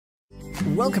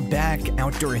Welcome back,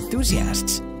 outdoor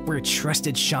enthusiasts. We're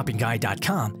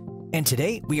TrustedShoppingGuide.com, and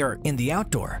today we are in the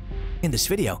outdoor. In this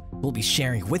video, we'll be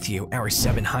sharing with you our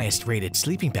 7 highest rated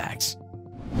sleeping bags.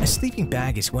 A sleeping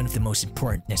bag is one of the most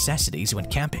important necessities when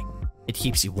camping. It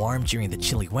keeps you warm during the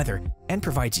chilly weather and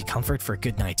provides you comfort for a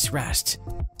good night's rest.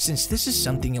 Since this is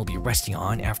something you'll be resting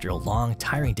on after a long,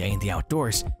 tiring day in the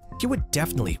outdoors, you would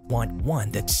definitely want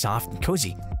one that's soft and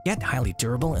cozy, yet highly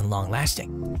durable and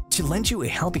long-lasting. To lend you a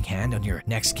helping hand on your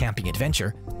next camping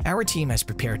adventure, our team has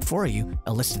prepared for you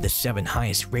a list of the 7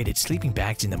 highest rated sleeping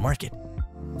bags in the market.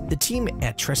 The team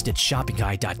at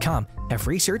TrustedShoppingGuide.com have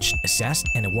researched, assessed,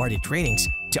 and awarded ratings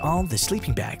to all the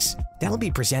sleeping bags that'll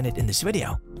be presented in this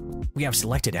video. We have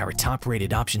selected our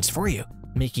top-rated options for you,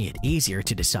 making it easier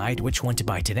to decide which one to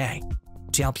buy today.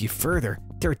 To help you further,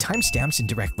 there are timestamps and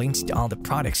direct links to all the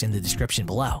products in the description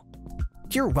below.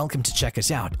 You're welcome to check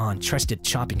us out on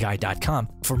TrustedShoppingGuide.com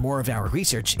for more of our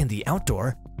research in the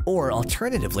outdoor, or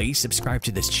alternatively, subscribe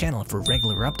to this channel for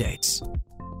regular updates.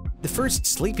 The first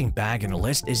sleeping bag on the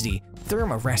list is the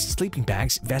Therm-a-Rest Sleeping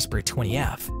Bags Vesper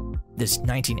 20F. This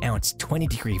 19-ounce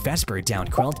 20-degree Vesper down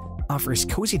quilt offers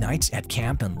cozy nights at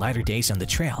camp and lighter days on the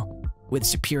trail. With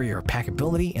superior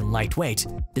packability and lightweight,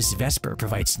 this Vesper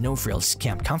provides no-frills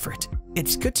camp comfort.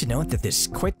 It's good to note that this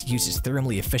quilt uses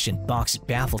thermally efficient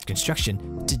box-baffled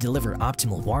construction to deliver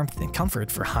optimal warmth and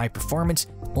comfort for high-performance,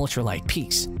 ultralight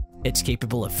piece. It's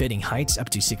capable of fitting heights up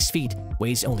to 6 feet,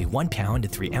 weighs only 1 pound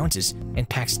and 3 ounces, and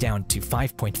packs down to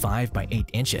 5.5 by 8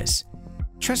 inches.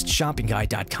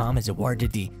 TrustShoppingGuide.com has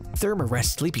awarded the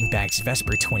Therm-a-Rest Sleeping Bags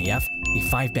Vesper 20F a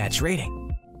 5-batch rating.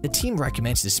 The team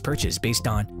recommends this purchase based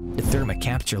on the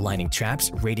Therma-Capture lining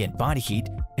traps radiant body heat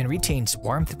and retains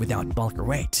warmth without bulk or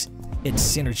weight. Its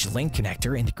Synergy Link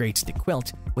connector integrates the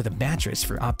quilt with a mattress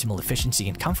for optimal efficiency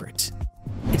and comfort.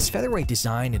 Its featherweight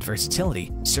design and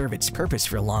versatility serve its purpose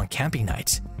for long camping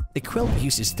nights. The quilt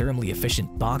uses thermally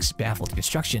efficient box-baffled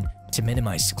construction to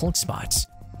minimize cold spots.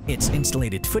 Its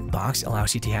insulated footbox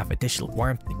allows you to have additional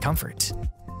warmth and comfort.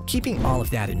 Keeping all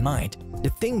of that in mind, the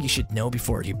thing you should know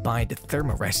before you buy the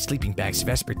Therm-a-Rest Sleeping Bags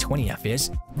Vesper 20F is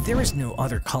there is no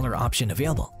other color option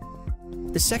available.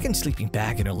 The second sleeping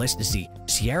bag on our list is the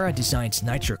Sierra Designs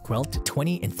Nitro Quilt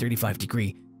 20 and 35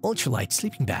 degree Ultralight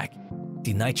Sleeping Bag.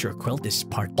 The Nitro Quilt is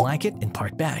part blanket and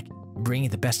part bag,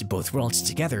 bringing the best of both worlds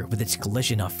together with its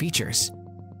collision of features.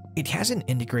 It has an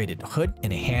integrated hood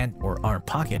and a hand or arm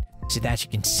pocket so that you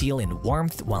can seal in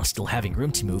warmth while still having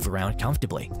room to move around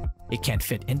comfortably. It can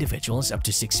fit individuals up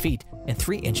to 6 feet and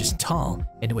 3 inches tall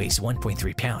and weighs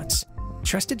 1.3 pounds.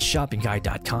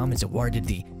 TrustedShoppingGuide.com has awarded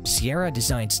the Sierra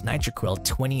Designs Nitro Quilt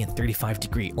 20 and 35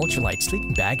 degree Ultralight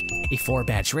Sleeping Bag a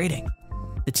 4-batch rating.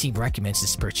 The team recommends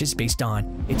this purchase based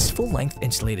on its full-length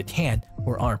insulated hand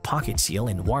or arm pocket seal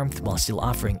in warmth while still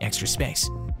offering extra space.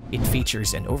 It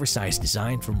features an oversized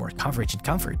design for more coverage and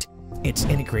comfort. Its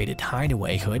integrated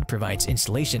hideaway hood provides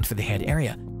insulation for the head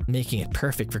area, making it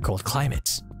perfect for cold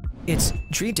climates. Its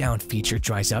Dry-Down feature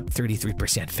dries up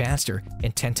 33% faster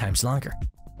and 10 times longer.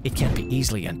 It can be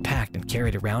easily unpacked and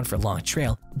carried around for a long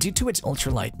trail due to its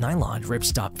ultralight nylon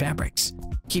ripstop fabrics.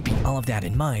 Keeping all of that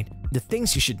in mind, the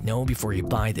things you should know before you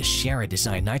buy the Sierra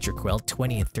Design Nitro Quilt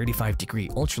 20 and 35 degree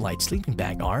Ultralight Sleeping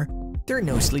Bag are: there are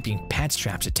no sleeping pad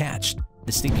straps attached.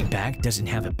 The sleeping bag doesn't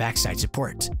have a backside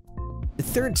support. The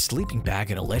third sleeping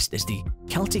bag on the list is the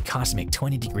Kelty Cosmic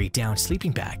 20 degree Down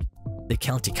Sleeping Bag. The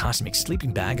Kelty Cosmic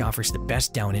Sleeping Bag offers the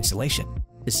best down insulation.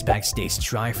 This bag stays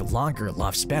dry for longer,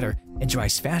 lofts better, and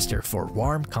dries faster for a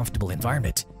warm, comfortable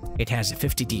environment. It has a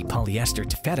 50D polyester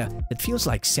taffeta that feels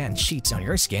like satin sheets on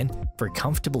your skin for a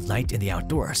comfortable night in the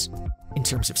outdoors. In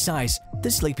terms of size,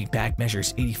 this sleeping bag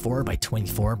measures 84 by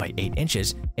 24 by 8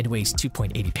 inches and weighs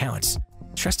 2.80 pounds.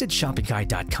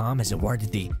 TrustedShoppingGuide.com has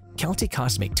awarded the Kelty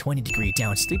Cosmic 20 degree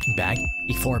Down Sleeping Bag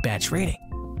a 4-batch rating.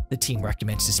 The team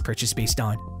recommends this purchase based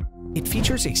on it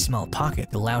features a small pocket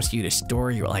that allows you to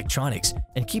store your electronics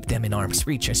and keep them in arm's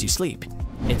reach as you sleep.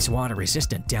 Its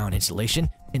water-resistant down insulation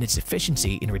and its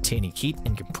efficiency in retaining heat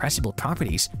and compressible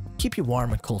properties keep you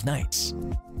warm on cold nights.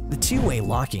 The 2-way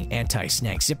locking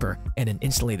anti-snag zipper and an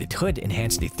insulated hood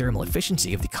enhance the thermal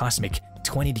efficiency of the Cosmic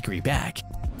 20 degree bag.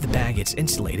 The bag is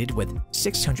insulated with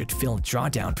 600 fill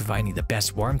drawdown, providing the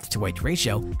best warmth to weight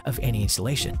ratio of any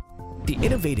insulation. The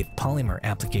innovative polymer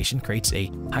application creates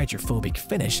a hydrophobic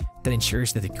finish that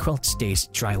ensures that the quilt stays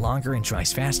dry longer and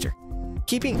dries faster.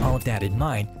 Keeping all of that in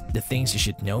mind, the things you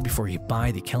should know before you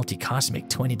buy the Kelty Cosmic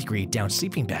 20 degree Down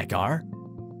Sleeping Bag are: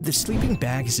 the sleeping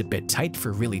bag is a bit tight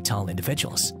for really tall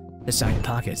individuals. The side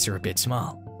pockets are a bit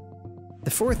small. The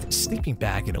fourth sleeping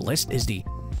bag on the list is the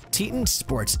TETON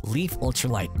Sports LEEF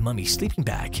Ultralight Mummy Sleeping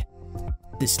Bag.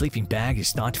 This sleeping bag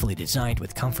is thoughtfully designed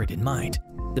with comfort in mind.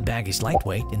 The bag is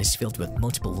lightweight and is filled with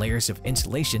multiple layers of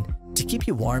insulation to keep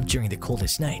you warm during the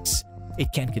coldest nights.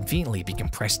 It can conveniently be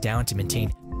compressed down to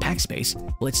maintain pack space,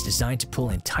 while it's designed to pull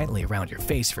in tightly around your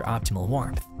face for optimal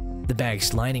warmth. The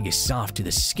bag's lining is soft to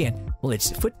the skin, while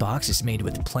its footbox is made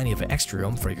with plenty of extra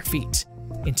room for your feet.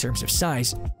 In terms of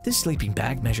size, this sleeping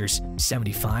bag measures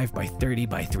 75 by 30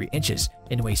 by 3 inches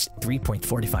and weighs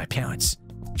 3.45 pounds.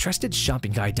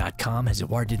 TrustedShoppingGuide.com has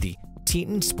awarded the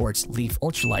TETON Sports LEEF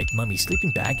Ultralight Mummy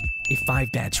Sleeping Bag a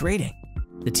 5-badge rating.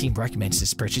 The team recommends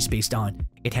this purchase based on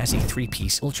it has a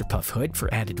 3-piece Ultra Puff hood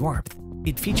for added warmth.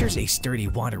 It features a sturdy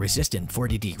water-resistant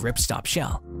 40D ripstop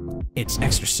shell. Its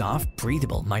extra soft,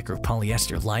 breathable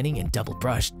micropolyester lining and double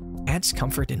brushed adds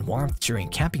comfort and warmth during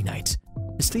camping nights.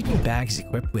 The sleeping bag is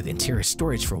equipped with interior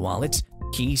storage for wallets,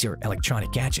 keys, or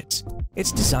electronic gadgets.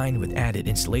 It's designed with added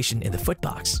insulation in the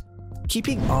footbox.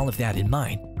 Keeping all of that in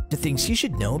mind, the things you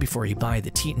should know before you buy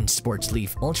the TETON Sports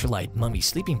LEEF Ultralight Mummy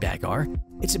Sleeping Bag are: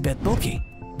 it's a bit bulky.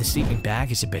 The sleeping bag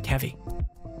is a bit heavy.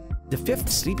 The 5th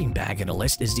sleeping bag on the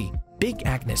list is the Big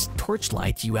Agnes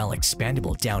Torchlight UL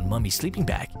Expandable Down Mummy Sleeping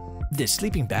Bag. This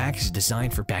sleeping bag is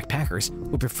designed for backpackers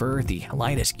who prefer the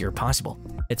lightest gear possible.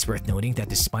 It's worth noting that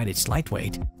despite its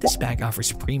lightweight, this bag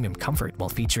offers premium comfort while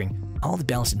featuring all the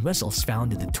bells and whistles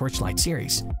found in the Torchlight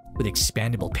series. With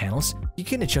expandable panels, you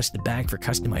can adjust the bag for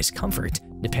customized comfort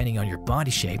depending on your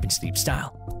body shape and sleep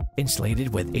style.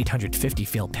 Insulated with 850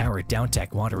 fill power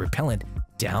DownTech water repellent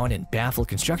down and baffle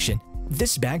construction,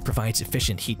 this bag provides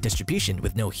efficient heat distribution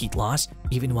with no heat loss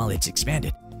even while it's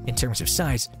expanded. In terms of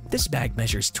size, this bag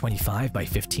measures 25 by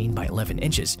 15 by 11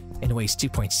 inches and weighs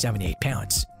 2.78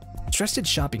 pounds.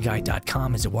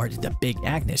 TrustedShoppingGuide.com has awarded the Big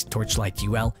Agnes Torchlight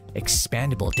UL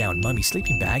Expandable Down Mummy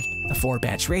Sleeping Bag a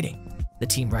 4-badge rating. The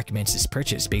team recommends this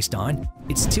purchase based on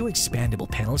its 2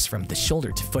 expandable panels from the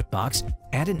shoulder to foot box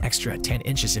add an extra 10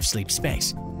 inches of sleep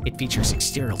space. It features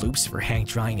exterior loops for hang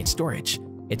drying and storage.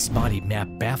 Its body map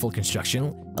baffle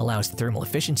construction allows thermal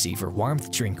efficiency for warmth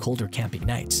during colder camping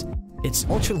nights. Its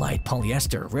ultralight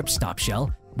polyester ripstop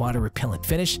shell, water repellent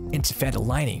finish, and taffeta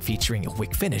lining featuring a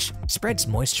wick finish spreads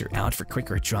moisture out for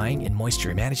quicker drying and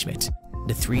moisture management.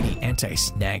 The 3D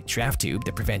anti-snag draft tube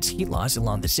that prevents heat loss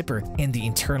along the zipper and the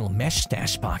internal mesh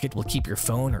stash pocket will keep your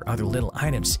phone or other little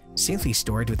items safely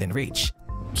stored within reach.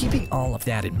 Keeping all of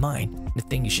that in mind, the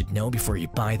thing you should know before you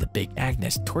buy the Big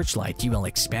Agnes Torchlight UL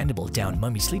Expandable Down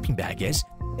Mummy Sleeping Bag is,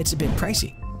 it's a bit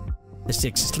pricey. The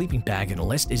 6th sleeping bag on the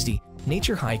list is the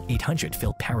Naturehike 800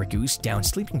 Fill Power Goose Down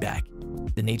Sleeping Bag.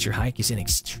 The Naturehike is an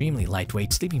extremely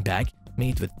lightweight sleeping bag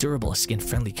made with durable,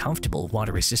 skin-friendly, comfortable,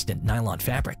 water-resistant nylon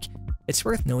fabric. It's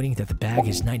worth noting that the bag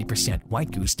is 90%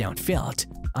 white goose down filled,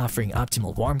 offering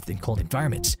optimal warmth in cold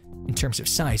environments. In terms of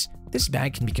size, this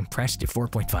bag can be compressed to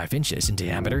 4.5 inches in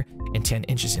diameter and 10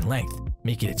 inches in length,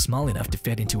 making it small enough to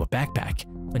fit into a backpack.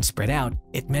 When spread out,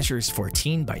 it measures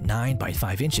 14 by 9 by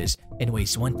 5 inches and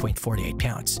weighs 1.48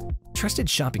 pounds.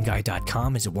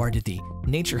 TrustedShoppingGuide.com has awarded the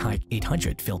Naturehike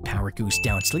 800 Fill Power Goose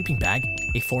Down Sleeping Bag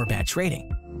a 4-badge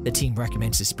rating. The team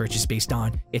recommends this purchase based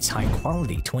on its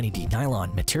high-quality 20D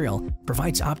nylon material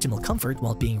provides optimal comfort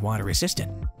while being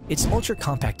water-resistant. Its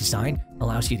ultra-compact design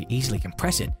allows you to easily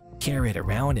compress it, carry it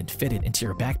around, and fit it into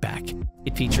your backpack.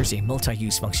 It features a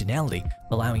multi-use functionality,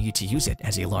 allowing you to use it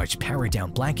as a large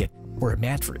power-down blanket or a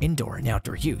mat for indoor and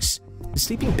outdoor use. The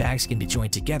sleeping bags can be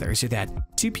joined together so that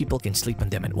 2 people can sleep on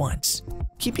them at once.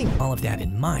 Keeping all of that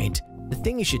in mind, the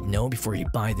thing you should know before you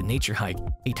buy the Naturehike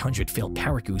 800 Fill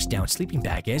Power Goose Down Sleeping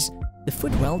Bag is the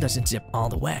footwell doesn't zip all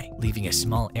the way, leaving a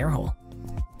small air hole.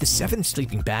 The 7th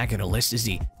sleeping bag on the list is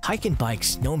the Hyke and Byke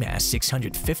Snowmass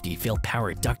 650 Fill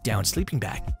Power Duck Down Sleeping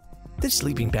Bag. This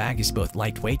sleeping bag is both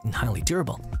lightweight and highly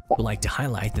durable. We'd like to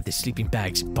highlight that the sleeping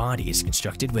bag's body is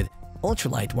constructed with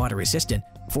ultralight water-resistant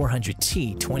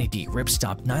 400T 20D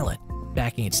ripstop nylon,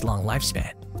 backing its long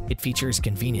lifespan. It features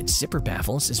convenient zipper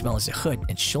baffles as well as a hood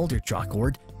and shoulder draw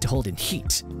cord to hold in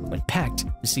heat. When packed,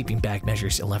 the sleeping bag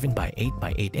measures 11 by 8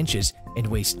 by 8 inches and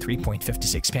weighs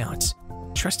 3.56 pounds.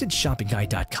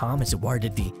 TrustedShoppingGuide.com has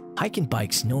awarded the Hyke and Byke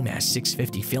Snowmass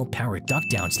 650 Fill Power Duck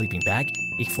Down Sleeping Bag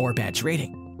a 4-badge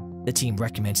rating. The team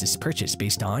recommends this purchase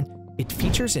based on it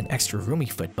features an extra roomy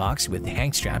footbox with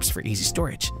hang straps for easy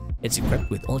storage. It's equipped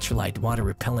with ultralight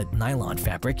water-repellent nylon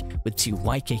fabric with 2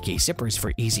 YKK zippers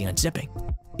for easy unzipping.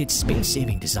 Its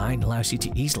space-saving design allows you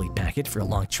to easily pack it for a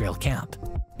long trail camp.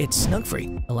 It's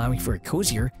snug-free, allowing for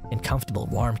cozier and comfortable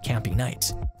warm camping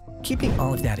nights. Keeping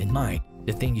all of that in mind,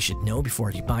 the thing you should know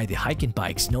before you buy the Hyke and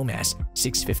Byke Snowmass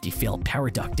 650 Fill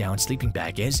Power Duck Down Sleeping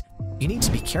Bag is you need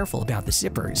to be careful about the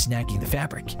zipper snagging the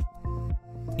fabric.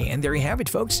 And there you have it,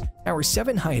 folks, our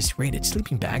 7 highest rated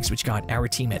sleeping bags, which got our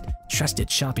team at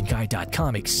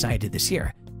TrustedShoppingGuide.com excited this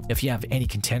year. If you have any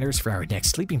contenders for our next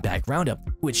sleeping bag roundup,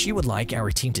 which you would like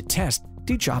our team to test,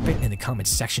 do drop it in the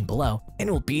comments section below, and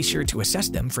we'll be sure to assess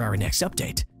them for our next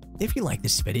update. If you like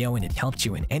this video and it helped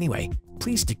you in any way,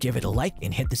 please do give it a like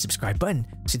and hit the subscribe button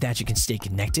so that you can stay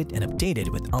connected and updated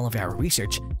with all of our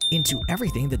research into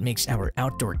everything that makes our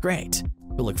outdoor great.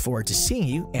 We look forward to seeing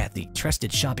you at the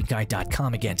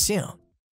TrustedShoppingGuide.com again soon.